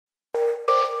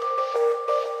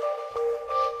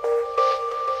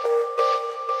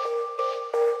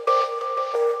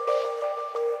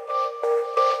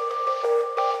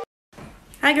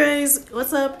Hi guys,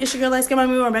 what's up? It's your girl Light Skin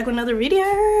Mommy. We're back with another video.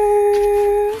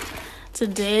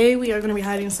 Today we are going to be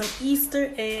hiding some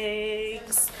Easter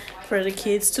eggs for the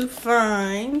kids to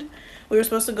find. We were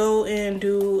supposed to go and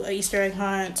do an Easter egg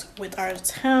hunt with our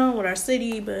town, with our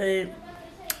city, but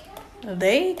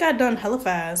they got done hella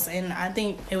fast, and I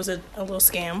think it was a little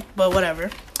scam, but whatever.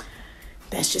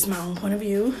 That's just my own point of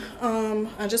view.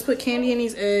 I just put candy in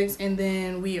these eggs, and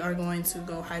then we are going to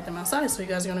go hide them outside. So you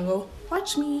guys are going to go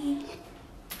watch me.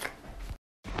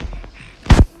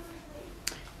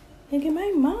 Look at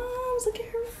my mom's. Look at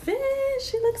her fish.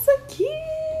 She looks so cute.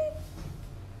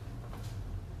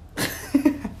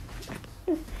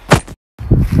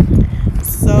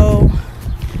 So,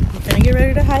 I'm gonna get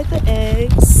ready to hide the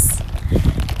eggs.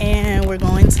 And we're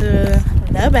going to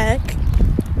the back.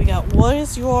 We got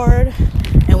Water's yard.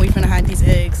 And we're gonna hide these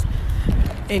eggs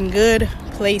in good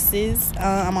places.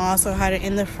 I'm also hiding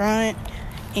in the front.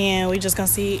 And we're just gonna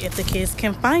see if the kids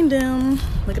can find them.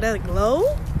 Look at that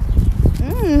glow.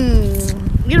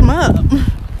 Eat them up.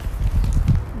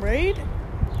 Right?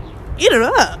 Eat it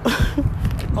up.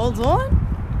 Hold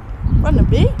on. Run the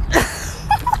beat.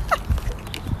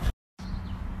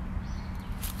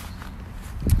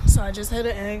 So I just had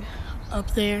an egg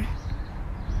up there.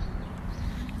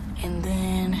 And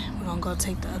then we're gonna go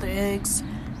take the other eggs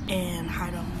and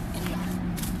hide them in here.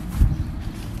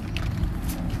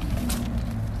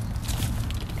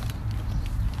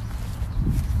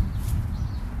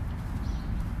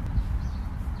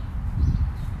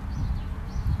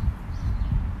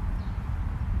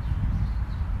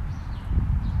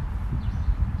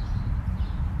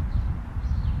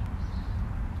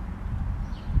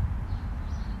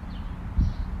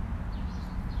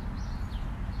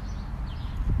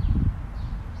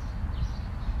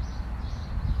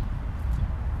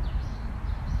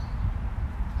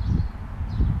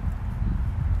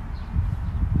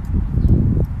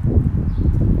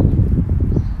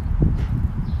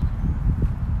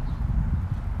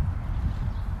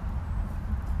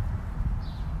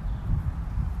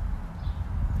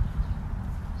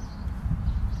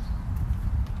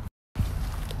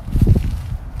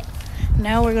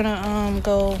 Now we're gonna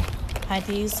go hide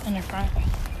these in the front.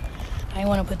 I didn't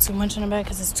want to put too much in the back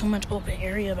because it's too much open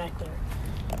area back there.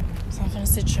 So I'm gonna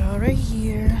sit y'all right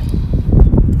here.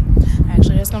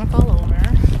 Actually, it's gonna fall over.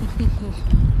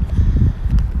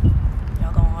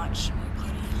 Y'all gonna watch me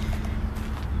putty.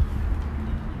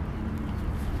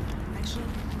 Actually.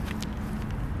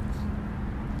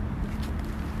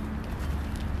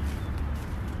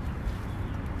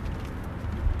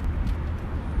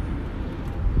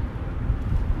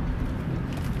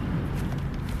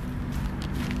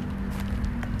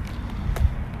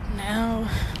 Now,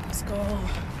 let's go,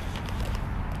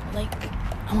 like,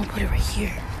 I'm gonna put it right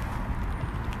here.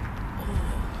 Oh,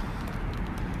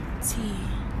 see.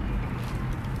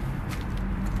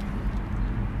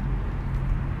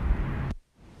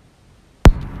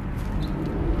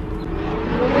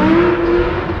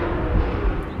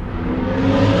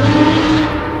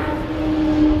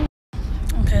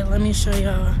 Okay, let me show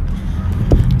y'all.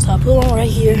 So I put one right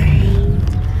here,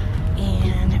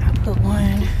 and I put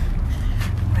one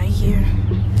here,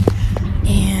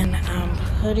 and I'm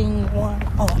putting one.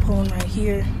 Oh, I put one right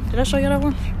here. Did I show you that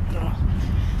one? I don't know,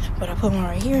 but I put one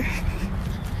right here.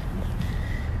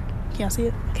 Can y'all see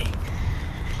it? Okay.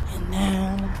 And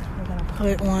then we're gonna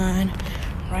put one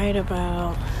right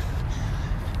about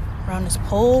around this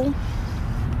pole.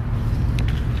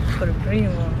 Put a green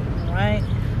one right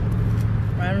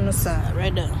on the side,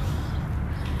 right there,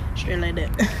 straight like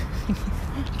that.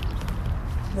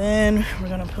 Then we're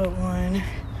gonna put one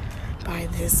by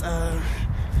this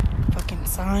fucking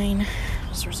sign.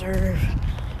 It's reserved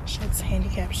shits,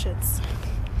 handicap shits.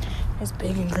 It's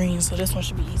big and green, so this one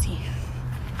should be easy.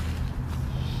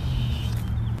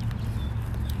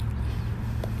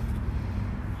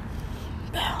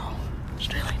 Bow.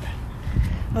 Straight like that.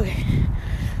 Okay.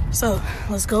 So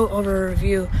let's go over a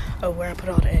review of where I put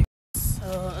all the eggs.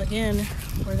 So again,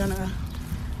 we're gonna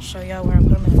show y'all where I put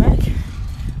them in the back.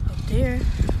 Up there.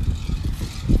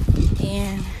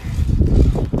 And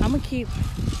I'm gonna keep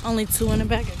only two in the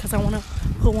back because I want to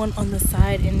put one on the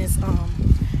side in this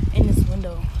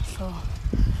window. So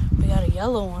we got a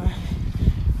yellow one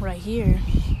right here,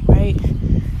 right,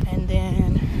 and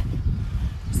then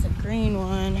it's a green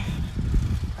one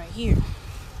right here.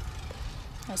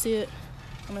 I see it.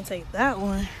 I'm gonna take that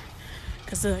one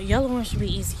because the yellow one should be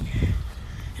easy,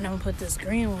 and I'm gonna put this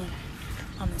green one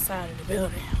on the side of the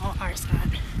building, on our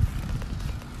side.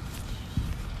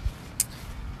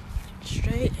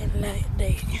 Straight and like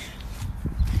that.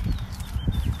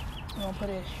 I'm gonna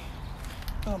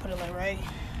put it like right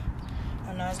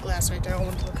Oh no, it's glass right there. I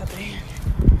want to look up there.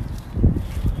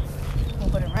 We'll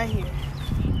put it right here.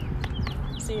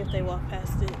 See if they walk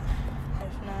past it.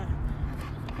 If not,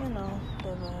 you know, the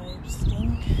vibes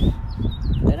stink.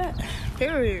 Look at that.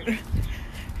 Period.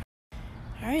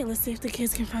 Alright, let's see if the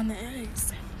kids can find the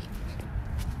eggs.